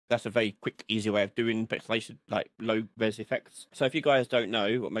That's a very quick, easy way of doing pixelation, like low res effects. So if you guys don't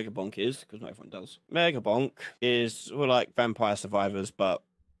know what Megabonk is, because not everyone does, Megabonk is like Vampire Survivors, but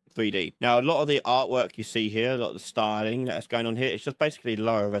 3D. Now, a lot of the artwork you see here, a lot of the styling that's going on here, it's just basically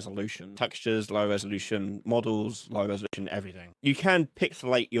lower resolution. Textures, lower resolution, models, lower resolution, everything. You can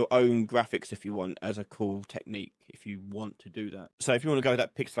pixelate your own graphics if you want, as a cool technique, if you want to do that. So if you want to go with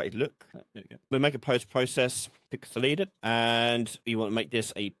that pixelated look, there we go. We'll make a post-process pixelated, and you want to make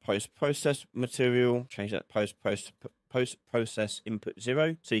this a post-process material, change that post-process input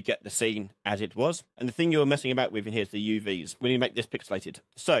 0, so you get the scene as it was. And the thing you're messing about with in here is the UVs. When you make this pixelated,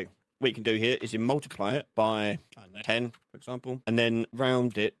 so what you can do here is you multiply it by 10, for example, and then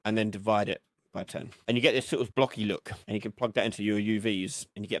round it and then divide it by 10, and you get this sort of blocky look, and you can plug that into your UVs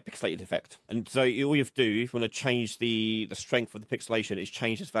and you get a pixelated effect. And so all you have to do if you want to change the strength of the pixelation is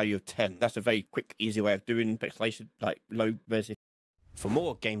change this value of 10. That's a very quick, easy way of doing pixelation, like low res. For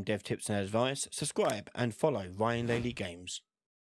more game dev tips and advice, subscribe and follow Ryan Laley Games.